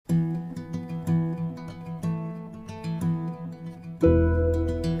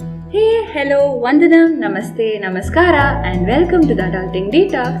hello, Vandanam, Namaste, Namaskara, and welcome to the Adulting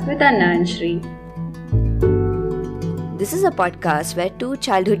Detox with Anna and Shri. This is a podcast where two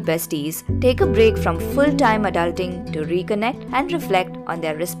childhood besties take a break from full-time adulting to reconnect and reflect on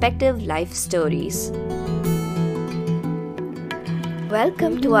their respective life stories.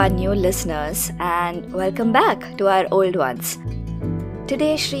 Welcome to our new listeners and welcome back to our old ones.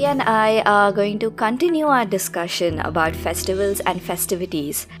 Today, Shri and I are going to continue our discussion about festivals and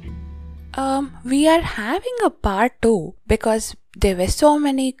festivities. We are having a part 2 because there were so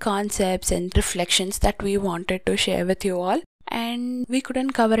many concepts and reflections that we wanted to share with you all, and we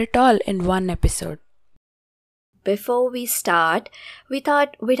couldn't cover it all in one episode. Before we start, we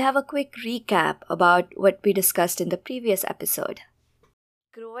thought we'd have a quick recap about what we discussed in the previous episode.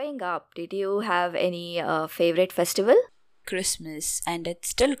 Growing up, did you have any favorite festival? Christmas, and it's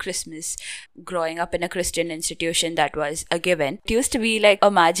still Christmas. Growing up in a Christian institution, that was a given. It used to be like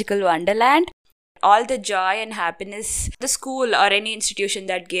a magical wonderland. All the joy and happiness the school or any institution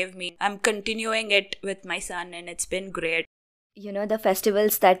that gave me, I'm continuing it with my son, and it's been great. You know, the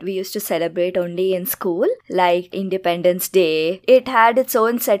festivals that we used to celebrate only in school, like Independence Day, it had its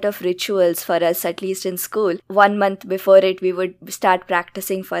own set of rituals for us, at least in school. 1 month before it, we would start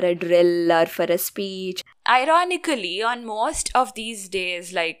practicing for a drill or for a speech. Ironically, on most of these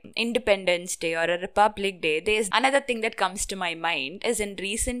days, like Independence Day or a Republic Day, there's another thing that comes to my mind is in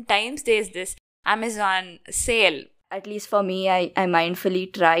recent times, there's this Amazon sale. At least for me, I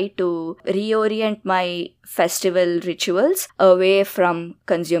mindfully try to reorient my festival rituals away from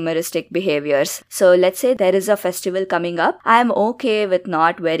consumeristic behaviors. So let's say there is a festival coming up. I'm okay with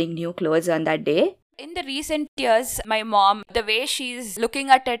not wearing new clothes on that day. In the recent years, my mom, the way she's looking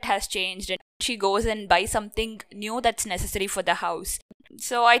at it has changed, and she goes and buys something new that's necessary for the house.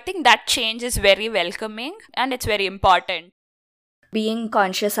 So I think that change is very welcoming and it's very important. Being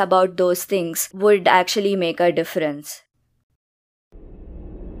conscious about those things would actually make a difference.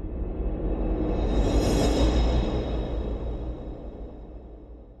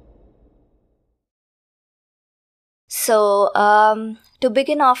 So, to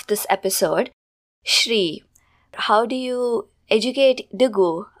begin off this episode, Shri, how do you educate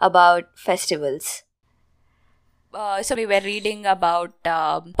Digu about festivals? So we were reading about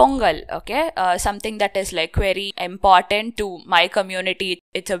Pongal, okay? Something that is like very important to my community.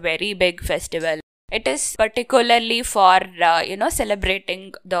 It's a very big festival. It is particularly for,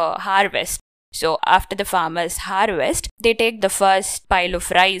 celebrating the harvest. So after the farmers harvest, they take the first pile of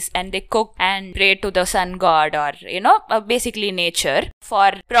rice and they cook and pray to the sun god or, basically nature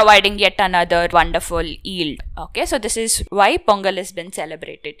for providing yet another wonderful yield. Okay, so this is why Pongal has been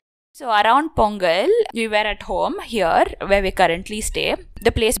celebrated. So around Pongal, we were at home here where we currently stay.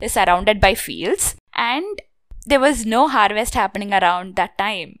 The place is surrounded by fields and there was no harvest happening around that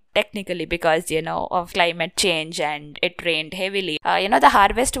time. Technically because, of climate change and it rained heavily. The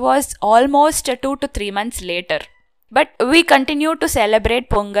harvest was almost 2 to 3 months later. But we continue to celebrate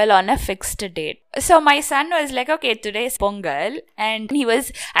Pongal on a fixed date. So my son was like, okay, today is Pongal. And he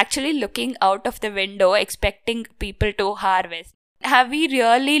was actually looking out of the window expecting people to harvest. Have we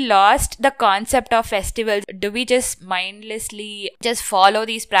really lost the concept of festivals? Do we just mindlessly just follow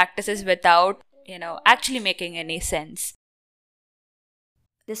these practices without, actually making any sense?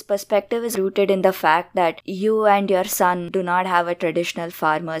 This perspective is rooted in the fact that you and your son do not have a traditional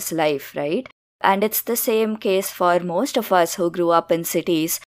farmer's life, right? And it's the same case for most of us who grew up in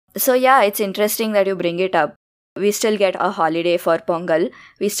cities. So yeah, it's interesting that you bring it up. We still get a holiday for Pongal.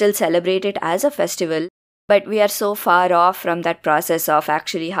 We still celebrate it as a festival. But we are so far off from that process of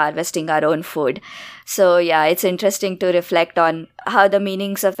actually harvesting our own food. So yeah, it's interesting to reflect on how the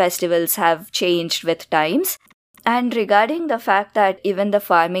meanings of festivals have changed with times. And regarding the fact that even the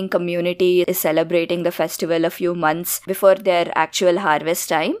farming community is celebrating the festival a few months before their actual harvest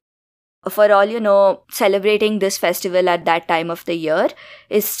time, for all you know, celebrating this festival at that time of the year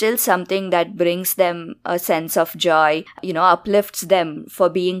is still something that brings them a sense of joy, uplifts them for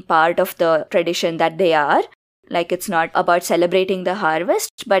being part of the tradition that they are. Like it's not about celebrating the harvest,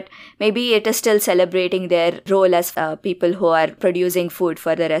 but maybe it is still celebrating their role as people who are producing food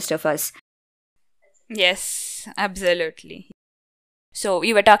for the rest of us. Yes, absolutely. So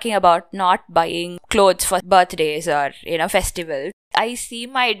we were talking about not buying clothes for birthdays or, festivals. I see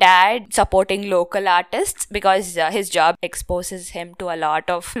my dad supporting local artists because his job exposes him to a lot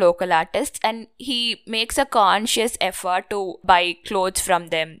of local artists and he makes a conscious effort to buy clothes from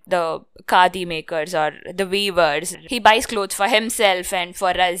them, the khadi makers or the weavers. He buys clothes for himself and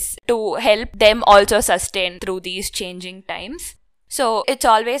for us to help them also sustain through these changing times. So it's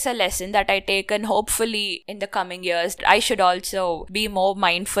always a lesson that I take, and hopefully in the coming years, I should also be more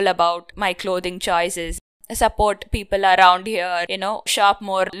mindful about my clothing choices, support people around here, shop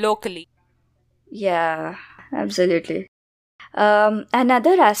more locally. Yeah, absolutely.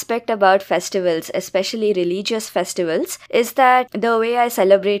 Another aspect about festivals, especially religious festivals, is that the way I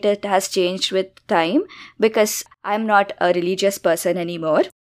celebrate it has changed with time because I'm not a religious person anymore.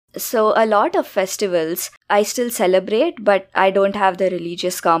 So, a lot of festivals I still celebrate, but I don't have the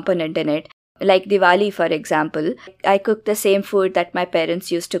religious component in it. Like Diwali, for example, I cook the same food that my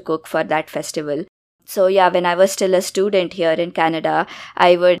parents used to cook for that festival. So, yeah, when I was still a student here in Canada,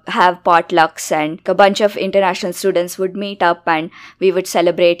 I would have potlucks and a bunch of international students would meet up and we would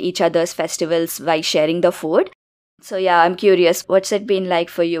celebrate each other's festivals by sharing the food. So, yeah, I'm curious, what's it been like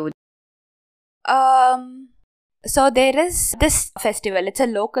for you? So there is this festival. It's a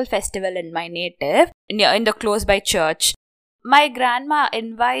local festival in my native, in the close by church. My grandma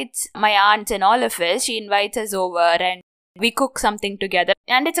invites my aunts and all of us. She invites us over and we cook something together.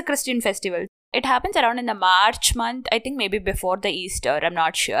 And it's a Christian festival. It happens around in the March month, I think maybe before the Easter, I'm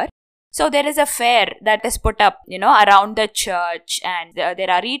not sure. So there is a fair that is put up, around the church, and there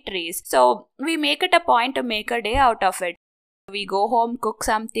are eateries. So we make it a point to make a day out of it. We go home, cook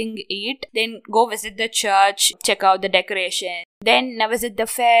something, eat, then go visit the church, check out the decoration, then visit the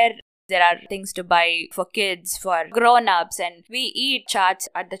fair. There are things to buy for kids, for grown-ups, and we eat chaats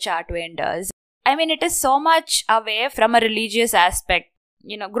at the chaat vendors. I mean, it is so much away from a religious aspect.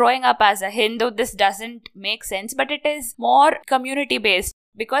 Growing up as a Hindu, this doesn't make sense, but it is more community-based.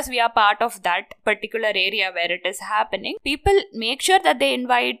 Because we are part of that particular area where it is happening, people make sure that they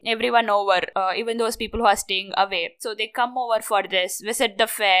invite everyone over, even those people who are staying away. So they come over for this, visit the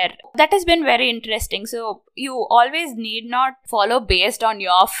fair. That has been very interesting. So you always need not follow based on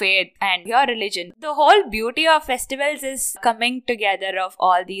your faith and your religion. The whole beauty of festivals is coming together of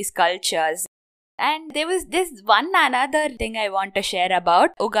all these cultures. And there was this another thing I want to share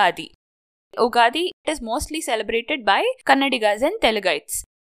about Ugadi. Ugadi is mostly celebrated by Kannadigas and Telugites.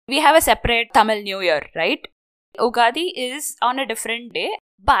 We have a separate Tamil New Year, right? Ugadi is on a different day,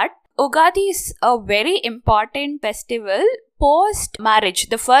 but Ugadi is a very important festival post-marriage.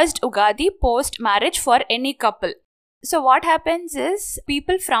 The first Ugadi post-marriage for any couple. So what happens is,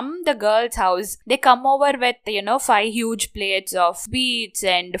 people from the girl's house, they come over with, 5 huge plates of sweets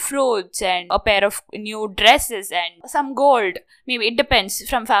and fruits and a pair of new dresses and some gold. Maybe it depends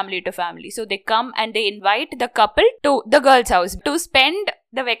from family to family. So they come and they invite the couple to the girl's house to spend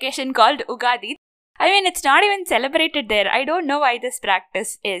the vacation called Ugadi. I mean, it's not even celebrated there. I don't know why this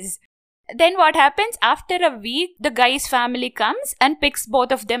practice is. Then what happens, after a week, the guy's family comes and picks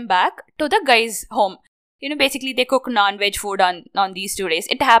both of them back to the guy's home. Basically they cook non-veg food on these 2 days.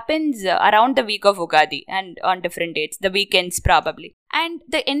 It happens around the week of Ugadi and on different dates, the weekends probably. And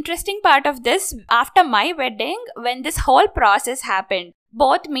the interesting part of this, after my wedding, when this whole process happened,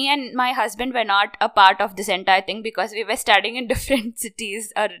 both me and my husband were not a part of this entire thing because we were studying in different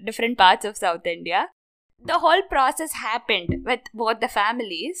cities or different parts of South India. The whole process happened with both the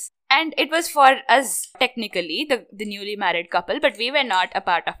families. And it was for us, technically, the newly married couple, but we were not a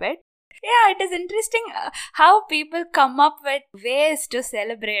part of it. Yeah, it is interesting how people come up with ways to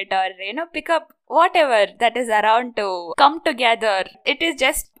celebrate or, pick up whatever that is around to come together. It is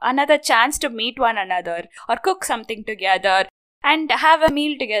just another chance to meet one another or cook something together and have a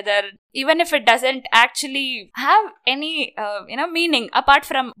meal together, even if it doesn't actually have any, meaning apart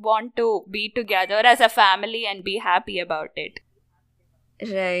from want to be together as a family and be happy about it.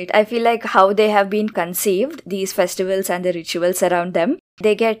 Right. I feel like how they have been conceived, these festivals and the rituals around them,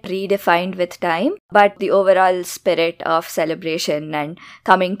 they get redefined with time, but the overall spirit of celebration and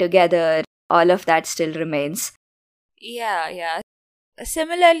coming together, all of that still remains. Yeah.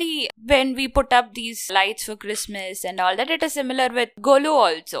 Similarly, when we put up these lights for Christmas and all that, it is similar with Golu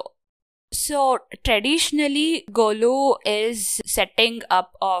also. So traditionally, Golu is setting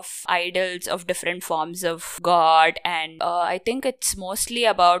up of idols of different forms of God, and I think it's mostly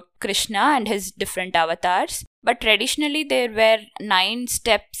about Krishna and his different avatars. But traditionally, there were 9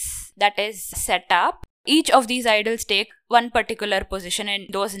 steps that is set up. Each of these idols take one particular position in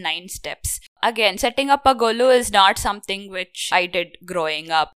those 9 steps. Again, setting up a Golu is not something which I did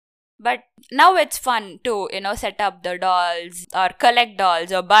growing up. But now it's fun to, set up the dolls or collect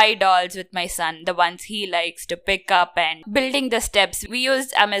dolls or buy dolls with my son, the ones he likes to pick up, and building the steps. We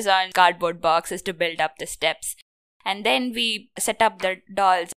used Amazon cardboard boxes to build up the steps. And then we set up the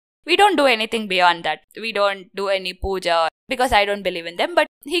dolls. We don't do anything beyond that. We don't do any puja because I don't believe in them. But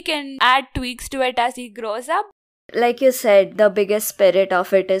he can add tweaks to it as he grows up. Like you said, the biggest spirit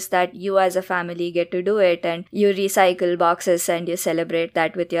of it is that you as a family get to do it, and you recycle boxes and you celebrate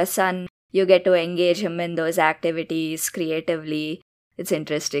that with your son. You get to engage him in those activities creatively. It's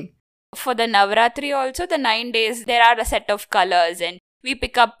interesting. For the Navratri also, the 9 days, there are a set of colors and we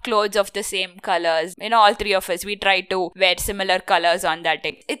pick up clothes of the same colors. All three of us, we try to wear similar colors on that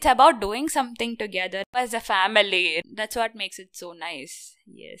day. It's about doing something together as a family. That's what makes it so nice.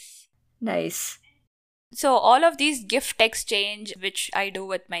 Yes. Nice. So all of these gift exchange, which I do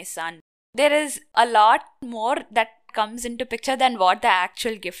with my son, there is a lot more that comes into picture than what the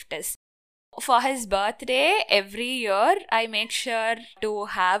actual gift is. For his birthday, every year, I make sure to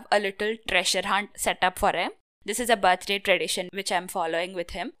have a little treasure hunt set up for him. This is a birthday tradition which I'm following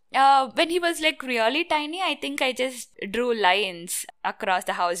with him. When he was like really tiny, I think I just drew lines across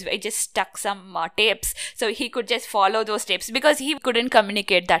the house. I just stuck some tapes so he could just follow those tapes because he couldn't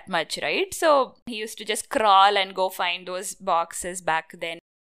communicate that much, right? So he used to just crawl and go find those boxes back then.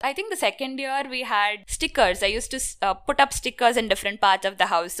 I think the second year we had stickers. I used to put up stickers in different parts of the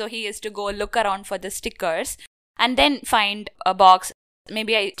house. So he used to go look around for the stickers and then find a box.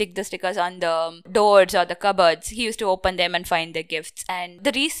 Maybe I stick the stickers on the doors or the cupboards. He used to open them and find the gifts. And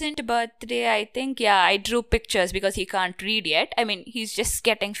the recent birthday, I think, I drew pictures because he can't read yet. I mean, he's just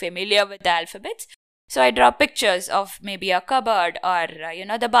getting familiar with the alphabets. So I draw pictures of maybe a cupboard or,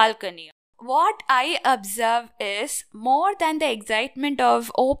 the balcony. What I observe is more than the excitement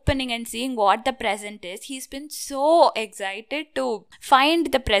of opening and seeing what the present is, he's been so excited to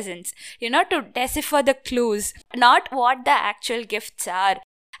find the presents, to decipher the clues, not what the actual gifts are.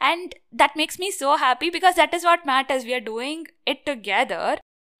 And that makes me so happy because that is what matters. We are doing it together.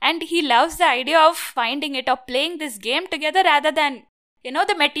 And he loves the idea of finding it or playing this game together rather than,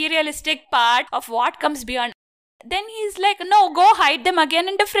 the materialistic part of what comes beyond. Then he's like, no, go hide them again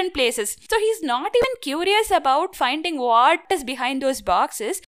in different places. So he's not even curious about finding what is behind those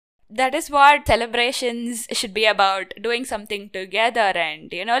boxes. That is what celebrations should be about, doing something together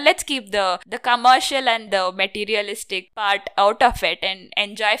and, let's keep the commercial and the materialistic part out of it and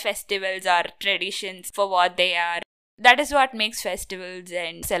enjoy festivals or traditions for what they are. That is what makes festivals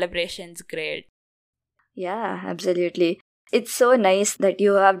and celebrations great. Yeah, absolutely. It's so nice that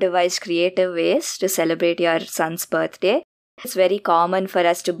you have devised creative ways to celebrate your son's birthday. It's very common for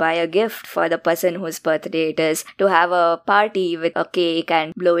us to buy a gift for the person whose birthday it is, to have a party with a cake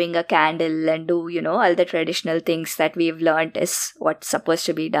and blowing a candle and do, all the traditional things that we've learned is what's supposed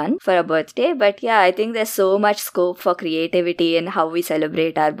to be done for a birthday. But yeah, I think there's so much scope for creativity in how we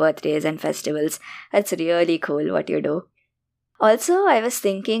celebrate our birthdays and festivals. It's really cool what you do. Also, I was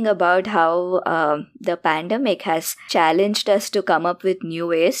thinking about how the pandemic has challenged us to come up with new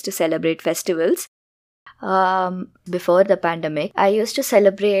ways to celebrate festivals. Before the pandemic, I used to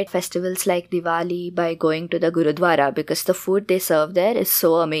celebrate festivals like Diwali by going to the Gurudwara because the food they serve there is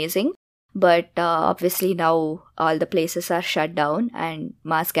so amazing. But obviously now all the places are shut down and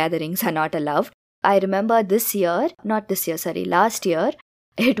mass gatherings are not allowed. I remember last year,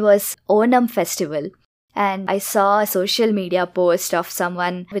 it was Onam festival. And I saw a social media post of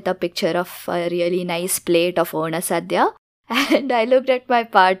someone with a picture of a really nice plate of Ona Sadhya. And I looked at my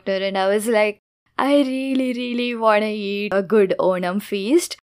partner and I was like, I really, really want to eat a good Onam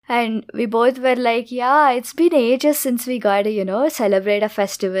feast. And we both were like, yeah, it's been ages since we got to, celebrate a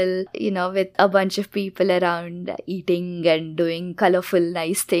festival, with a bunch of people around eating and doing colorful,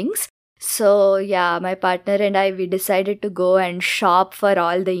 nice things. So yeah, my partner and I, we decided to go and shop for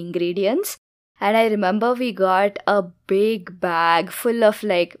all the ingredients. And I remember we got a big bag full of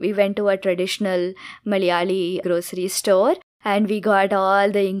we went to a traditional Malayali grocery store and we got all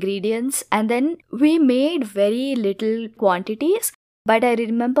the ingredients and then we made very little quantities. But I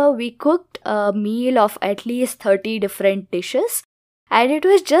remember we cooked a meal of at least 30 different dishes and it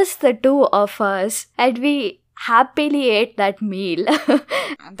was just the two of us and we happily ate that meal.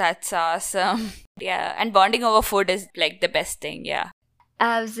 That's awesome. Yeah, and bonding over food is the best thing, yeah.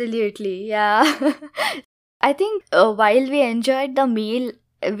 Absolutely, yeah. I think while we enjoyed the meal,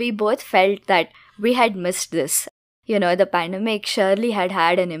 we both felt that we had missed this. The pandemic surely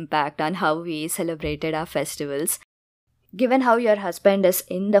had an impact on how we celebrated our festivals. Given how your husband is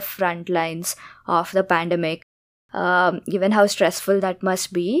in the front lines of the pandemic, given how stressful that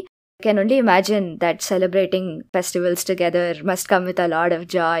must be, I can only imagine that celebrating festivals together must come with a lot of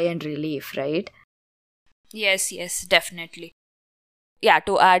joy and relief, right? Yes, definitely. Yeah,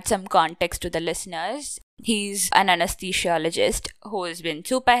 to add some context to the listeners, he's an anesthesiologist who has been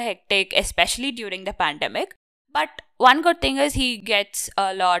super hectic, especially during the pandemic. But one good thing is he gets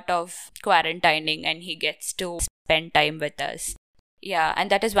a lot of quarantining and he gets to spend time with us. Yeah, and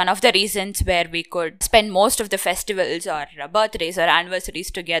that is one of the reasons where we could spend most of the festivals or birthdays or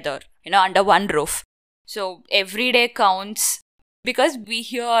anniversaries together, under one roof. So every day counts because we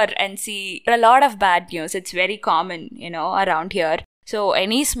hear and see a lot of bad news. It's very common, around here. So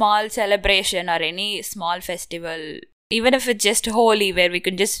any small celebration or any small festival, even if it's just Holi where we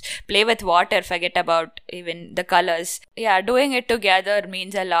can just play with water, forget about even the colors. Yeah, doing it together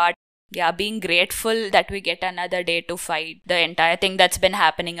means a lot. Yeah, being grateful that we get another day to fight the entire thing that's been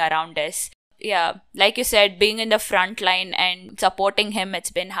happening around us. Yeah, like you said, being in the front line and supporting him,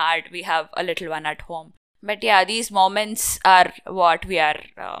 it's been hard. We have a little one at home. But yeah, these moments are what we are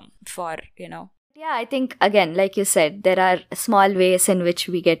for. Yeah, I think, again, like you said, there are small ways in which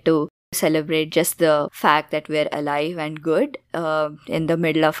we get to celebrate just the fact that we're alive and good in the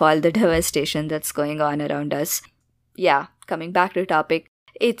middle of all the devastation that's going on around us. Yeah, coming back to topic,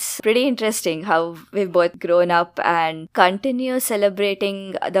 it's pretty interesting how we've both grown up and continue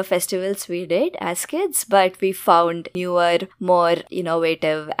celebrating the festivals we did as kids, but we found newer, more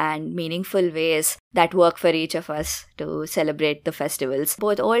innovative and meaningful ways that work for each of us to celebrate the festivals,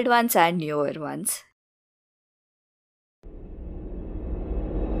 both old ones and newer ones.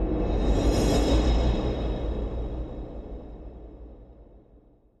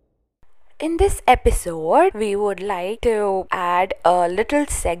 In this episode, we would like to add a little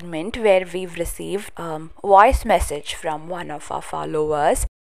segment where we've received a voice message from one of our followers,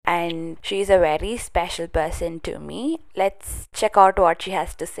 and she's a very special person to me. Let's check out what she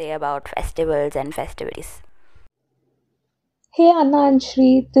has to say about festivals and festivities. Hey Anna and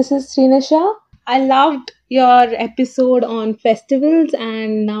Shri, this is Srinisha. I loved your episode on festivals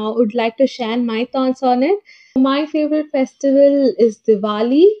and now would like to share my thoughts on it. My favorite festival is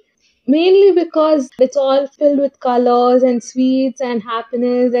Diwali, mainly because it's all filled with colors and sweets and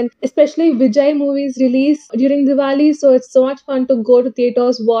happiness, and especially Vijay movies release during Diwali, so it's so much fun to go to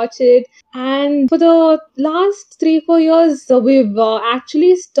theaters, watch it. And for the last 3 4 years, we've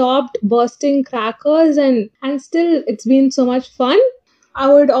actually stopped bursting crackers, and still it's been so much fun.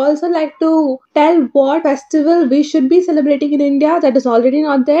 I would also like to tell what festival we should be celebrating in India that is already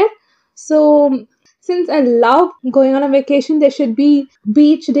not there. So, since I love going on a vacation, there should be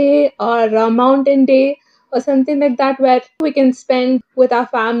beach day or a mountain day or something like that where we can spend with our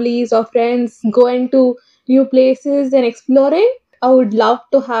families or friends going to new places and exploring. I would love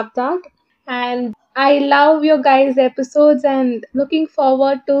to have that. And I love your guys' episodes and looking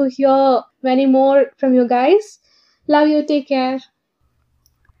forward to hear many more from you guys. Love you. Take care.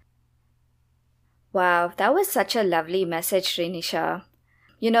 Wow, that was such a lovely message, Srinisha.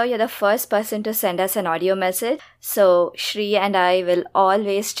 You're the first person to send us an audio message, so Shri and I will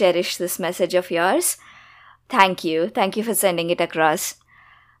always cherish this message of yours. Thank you. Thank you for sending it across.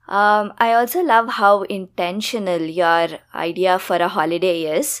 I also love how intentional your idea for a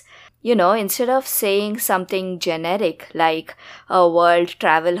holiday is. Instead of saying something generic like a world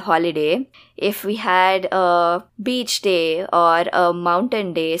travel holiday, if we had a beach day or a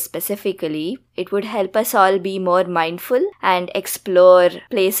mountain day specifically, it would help us all be more mindful and explore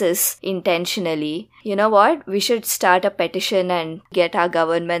places intentionally. You know what? We should start a petition and get our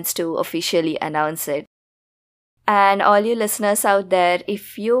governments to officially announce it. And all you listeners out there,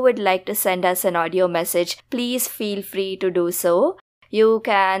 if you would like to send us an audio message, please feel free to do so. You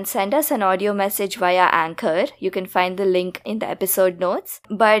can send us an audio message via Anchor. You can find the link in the episode notes.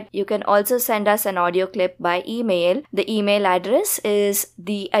 But you can also send us an audio clip by email. The email address is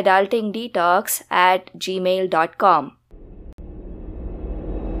theadultingdetox@gmail.com.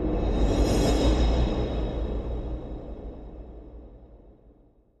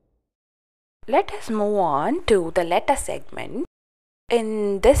 Let us move on to the letter segment.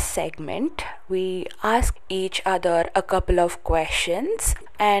 In this segment, we ask each other a couple of questions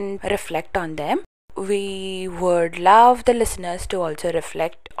and reflect on them. We would love the listeners to also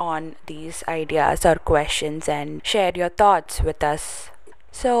reflect on these ideas or questions and share your thoughts with us.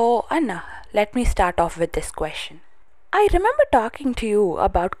 So, Anna, let me start off with this question. I remember talking to you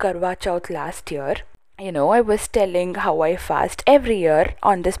about Karwa Chauth last year. I was telling how I fast every year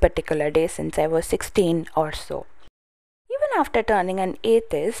on this particular day since I was 16 or so. Even after turning an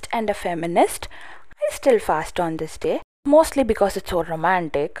atheist and a feminist, I still fast on this day, mostly because it's so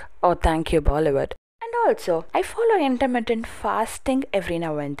romantic. Oh, thank you, Bollywood. And also, I follow intermittent fasting every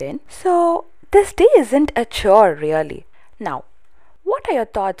now and then, so this day isn't a chore really. Now, what are your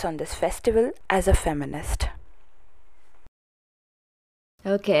thoughts on this festival as a feminist?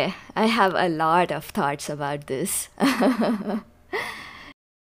 Okay, I have a lot of thoughts about this.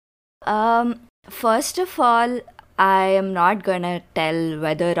 First of all, I am not gonna tell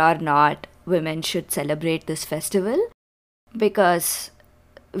whether or not women should celebrate this festival. because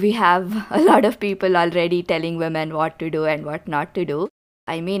we have a lot of people already telling women what to do and what not to do.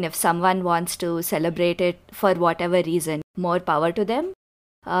 I mean, if someone wants to celebrate it for whatever reason, more power to them.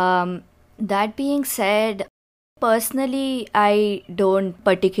 That being said, personally, I don't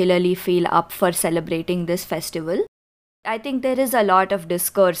particularly feel up for celebrating this festival. I think there is a lot of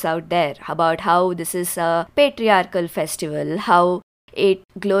discourse out there about how this is a patriarchal festival, how it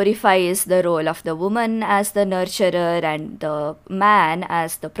glorifies the role of the woman as the nurturer and the man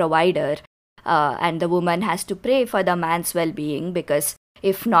as the provider. And the woman has to pray for the man's well being because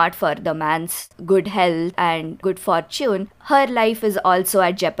if not for the man's good health and good fortune, her life is also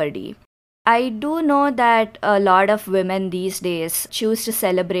at jeopardy. I do know that a lot of women these days choose to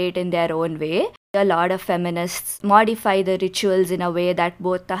celebrate in their own way. A lot of feminists modify the rituals in a way that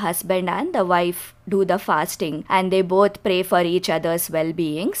both the husband and the wife do the fasting and they both pray for each other's well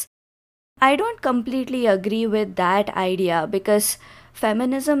beings. I don't completely agree with that idea because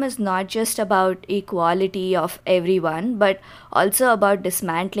feminism is not just about equality of everyone but also about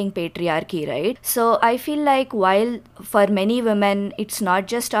dismantling patriarchy, right? So I feel like while for many women it's not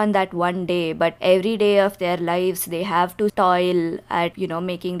just on that one day but every day of their lives they have to toil at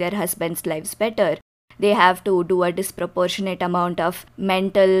making their husbands' lives better. They have to do a disproportionate amount of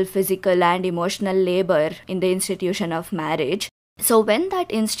mental, physical and emotional labor in the institution of marriage. So when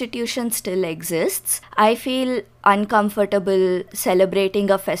that institution still exists, I feel uncomfortable celebrating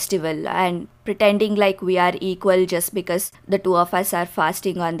a festival and pretending like we are equal just because the two of us are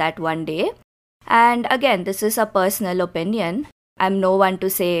fasting on that one day. And again, this is a personal opinion. I'm no one to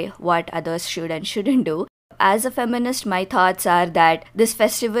say what others should and shouldn't do. As a feminist, my thoughts are that this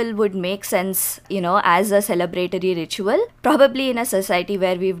festival would make sense, as a celebratory ritual. Probably in a society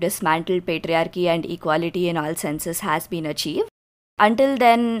where we've dismantled patriarchy and equality in all senses has been achieved. Until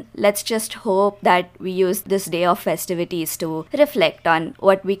then, let's just hope that we use this day of festivities to reflect on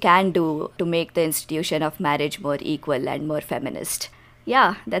what we can do to make the institution of marriage more equal and more feminist.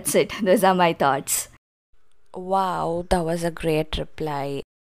 Yeah, that's it. Those are my thoughts. Wow, that was a great reply.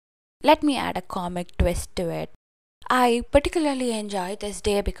 Let me add a comic twist to it. I particularly enjoy this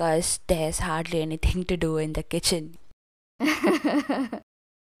day because there's hardly anything to do in the kitchen.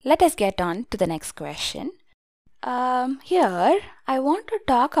 Let us get on to the next question. Here I want to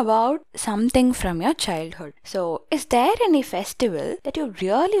talk about something from your childhood. So, is there any festival that you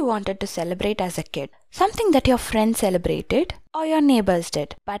really wanted to celebrate as a kid? Something that your friends celebrated or your neighbors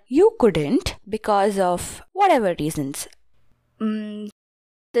did, but you couldn't because of whatever reasons?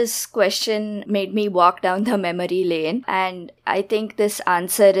 This question made me walk down the memory lane, and I think this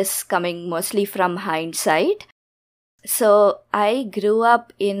answer is coming mostly from hindsight. So, I grew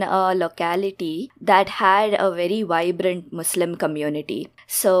up in a locality that had a very vibrant Muslim community.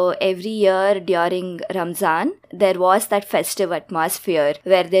 So, every year during Ramzan, there was that festive atmosphere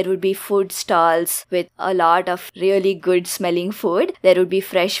where there would be food stalls with a lot of really good smelling food. There would be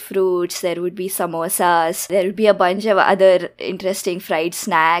fresh fruits, there would be samosas, there would be a bunch of other interesting fried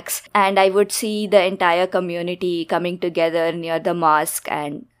snacks, and I would see the entire community coming together near the mosque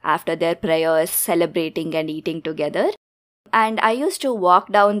and after their prayers, celebrating and eating together. And I used to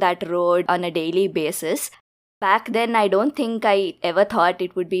walk down that road on a daily basis. Back then, I don't think I ever thought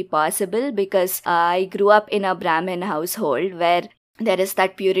it would be possible because I grew up in a Brahmin household where there is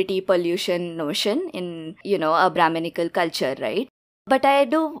that purity pollution notion in, a Brahminical culture, right? But I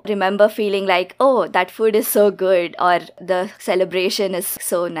do remember feeling like, oh, that food is so good or the celebration is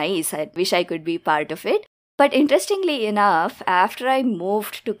so nice. I wish I could be part of it. But interestingly enough, after I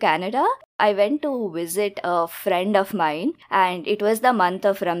moved to Canada, I went to visit a friend of mine and it was the month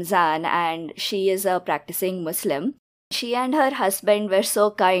of Ramzan and she is a practicing Muslim. She and her husband were so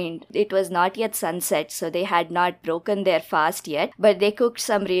kind. It was not yet sunset, so they had not broken their fast yet, but they cooked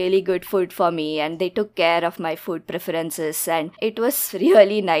some really good food for me and they took care of my food preferences and it was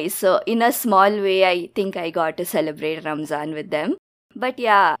really nice. So in a small way, I think I got to celebrate Ramzan with them. But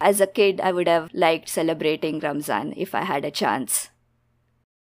yeah, as a kid, I would have liked celebrating Ramzan if I had a chance.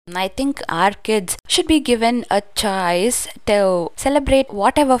 I think our kids should be given a choice to celebrate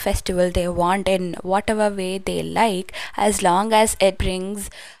whatever festival they want in whatever way they like, as long as it brings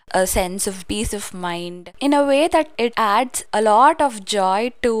a sense of peace of mind in a way that it adds a lot of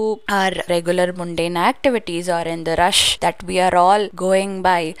joy to our regular mundane activities or in the rush that we are all going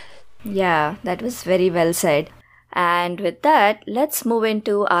by. Yeah, that was very well said. And with that, let's move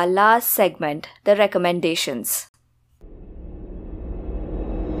into our last segment, the recommendations.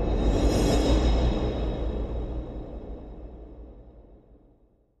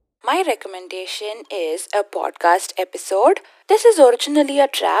 My recommendation is a podcast episode. This is originally a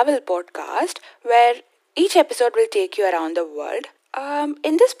travel podcast where Each episode will take you around the world.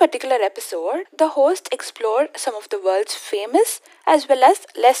 In this particular episode, the hosts explore some of the world's famous as well as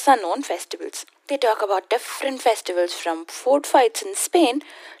lesser known festivals. They talk about different festivals from food fights in Spain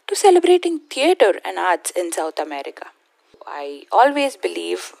to celebrating theater and arts in South America. I always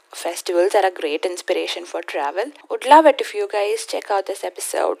believe festivals are a great inspiration for travel. Would love it if you guys check out this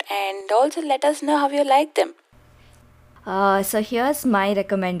episode and also let us know how you like them. So here's my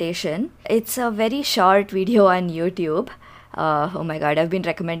recommendation. It's a very short video on YouTube. Oh my god, I've been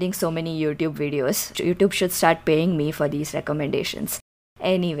recommending so many YouTube videos. YouTube should start paying me for these recommendations.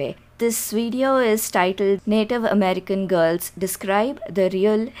 Anyway, this video is titled Native American Girls Describe the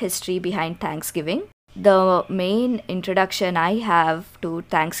Real History Behind Thanksgiving. The main introduction I have to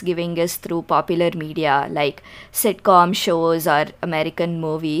Thanksgiving is through popular media like sitcom shows or American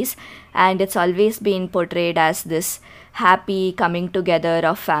movies, and it's always been portrayed as this happy coming together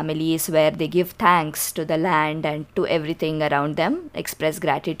of families where they give thanks to the land and to everything around them, express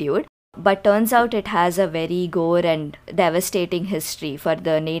gratitude. But turns out it has a very gore and devastating history for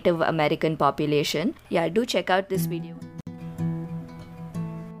the Native American population. Yeah, do check out this video.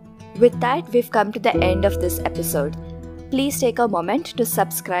 With that, we've come to the end of this episode. Please take a moment to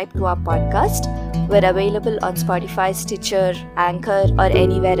subscribe to our podcast. We're available on Spotify, Stitcher, Anchor, or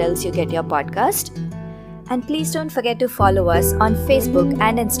anywhere else you get your podcast. And please don't forget to follow us on Facebook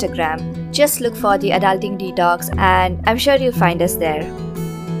and Instagram. Just look for the Adulting Detox and I'm sure you'll find us there.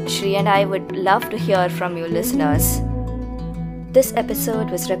 Shri and I would love to hear from you listeners. This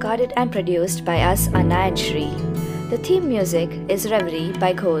episode was recorded and produced by us, Anna and Shri. The theme music is Reverie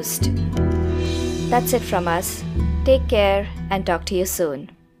by Ghost. That's it from us. Take care and talk to you soon.